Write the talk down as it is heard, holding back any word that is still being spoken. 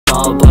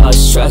Small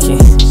bucks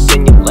trucking,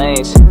 in your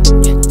lanes.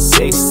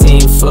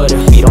 16 footer,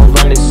 we don't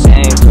run the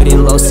same.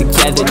 Putting loads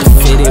together to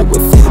fit it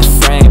within the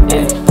frame.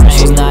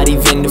 Pressure's not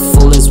even the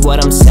full as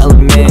what I'm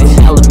selling, man.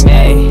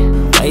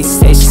 Way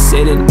station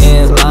sitting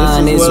in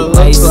line is a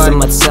waste of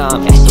my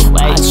time.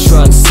 My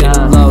truck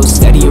sitting low,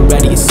 steady and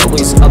ready. It's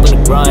always up on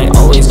the grind,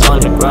 always on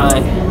the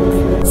grind.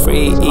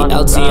 Free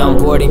ELT on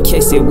board in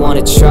case they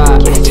wanna try.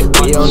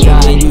 We don't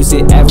need to use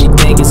it,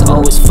 everything is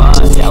always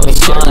fine.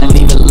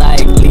 Leave a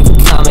like, leave a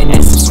comment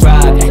and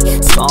subscribe.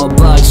 Small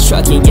bucks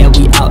trucking, yeah,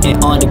 we out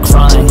and on the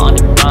grind.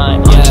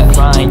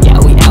 Yeah,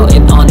 we out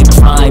and on the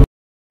grind.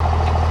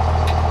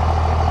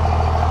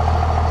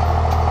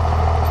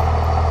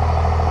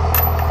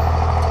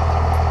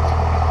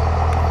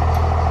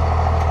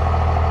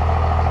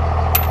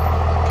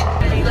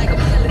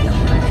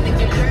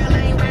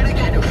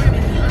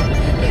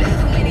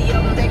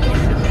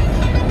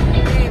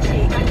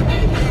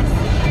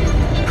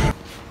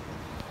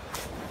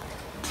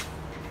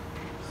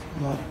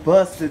 My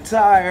busted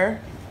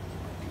tire.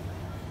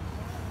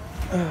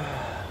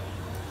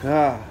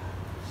 God,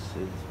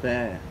 shit's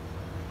bad.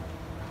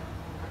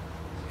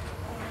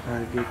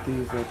 Gotta get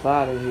these up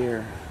out of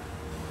here.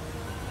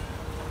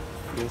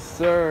 Yes,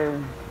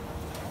 sir.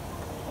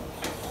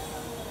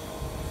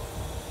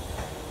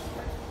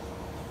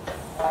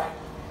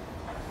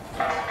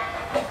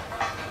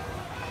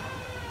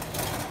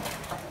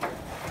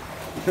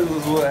 This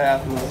is what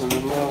happens to the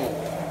load.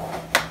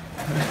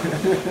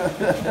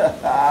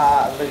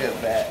 Look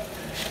at that.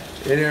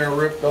 It didn't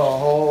rip the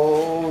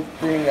whole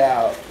thing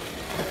out.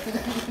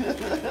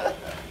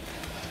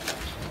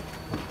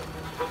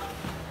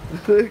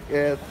 Look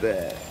at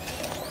that.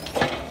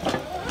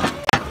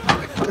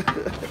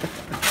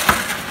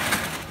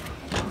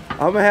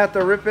 I'm gonna have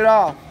to rip it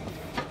off.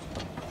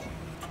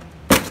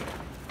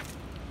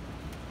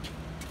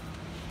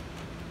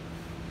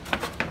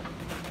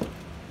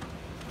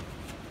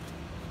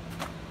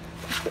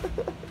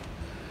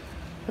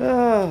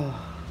 Oh,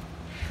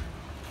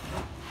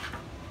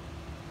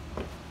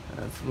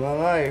 that's my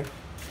life.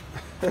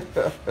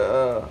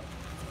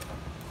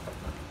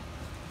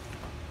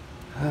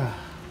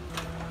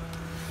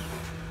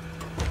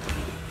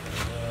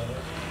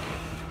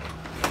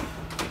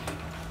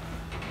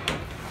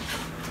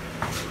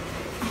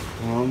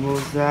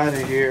 Almost out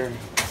of here.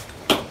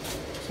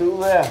 2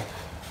 left.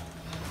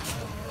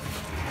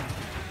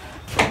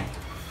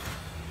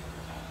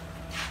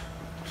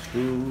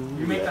 You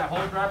make that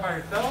whole drive by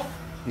yourself?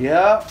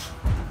 Yep.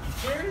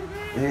 Seriously?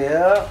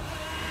 Yep.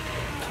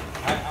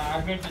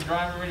 I've been to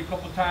drive already a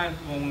couple times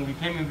when we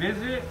came and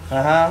visit.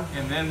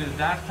 And then this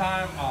last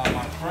time,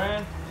 my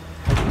friend,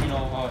 you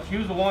know, she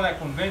was the one that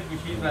convinced me.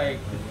 She's like,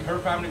 her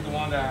family's the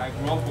one that I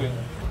grew up with.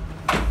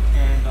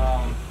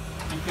 And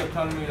she kept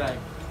telling me like,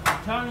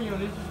 I'm telling you,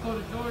 let's just go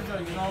to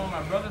Georgia. You know,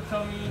 my brother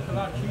told me it's a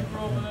lot cheaper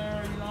over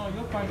there. You know,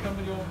 you'll find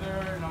somebody over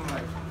there. And I'm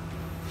like,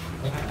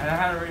 and I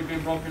had already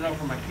been broken up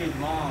from my kid's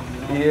mom,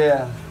 you know?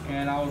 Yeah.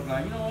 And I was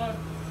like, you know what?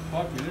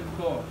 Fuck it, let's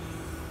go.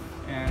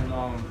 And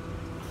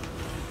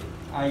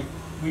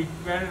we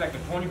rented like a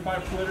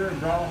 25-footer and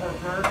brought all her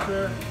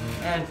furniture.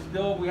 And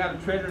still, we had a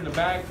trailer in the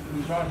back.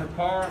 We brought her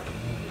car.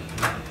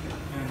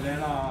 And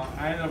then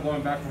I ended up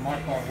going back from my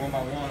car one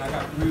by one. I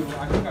got 3 of them.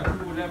 I think I got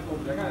 2 of them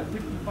over there. I got a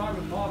 65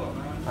 Impala,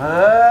 man.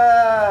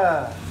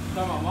 It's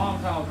at my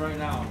mom's house right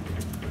now.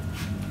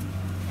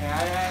 And I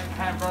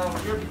had brought over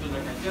here because,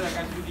 like I said, I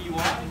got 2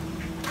 DUIs.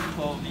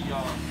 So the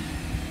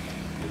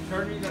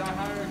attorney that I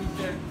hired, he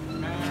said,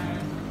 man,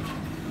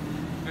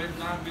 better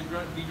not be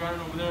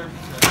driving over there to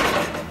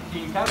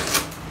King County.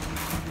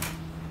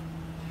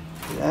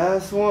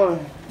 Last one.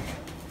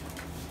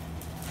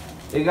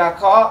 It got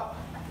caught?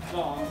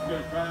 No, I'm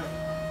gonna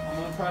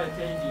try to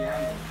change the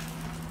angle.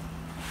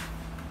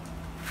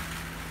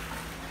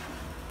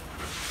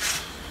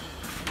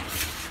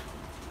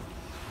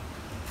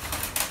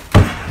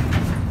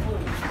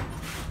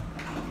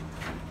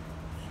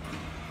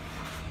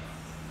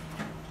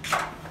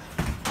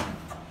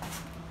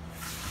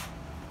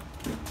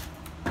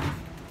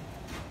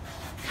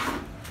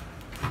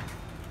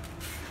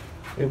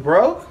 It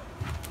broke?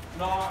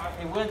 No,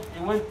 it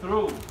went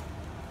through.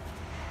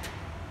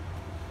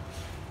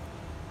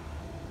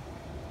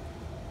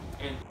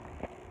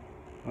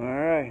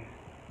 Alright.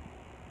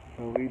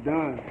 So we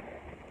done.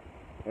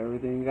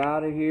 Everything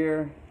out of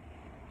here.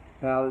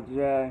 Pallet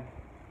jack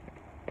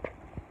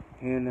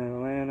in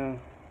Atlanta.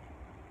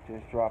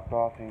 Just dropped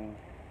off in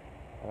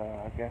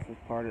I guess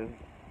it's part of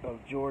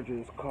Georgia.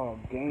 It's called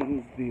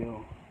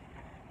Gainesville.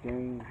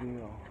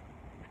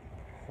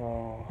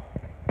 So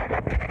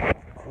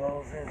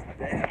close this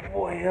bad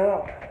boy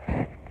up.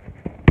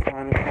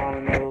 Trying to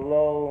find another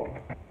load.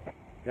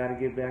 Gotta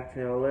get back to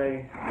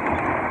LA.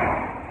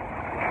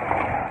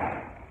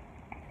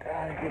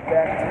 Gotta get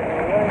back to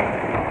LA.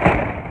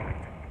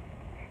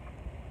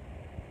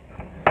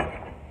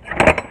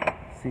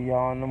 See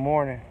y'all in the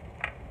morning.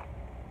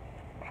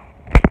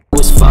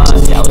 Was fun,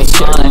 that was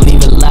fun.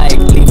 Leave a like,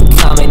 leave a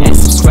comment and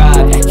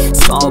subscribe.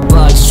 Small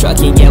bucks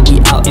trucking, yeah, we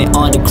out and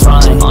on the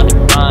grind.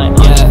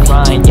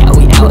 Yeah,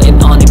 we out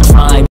and on the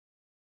grind.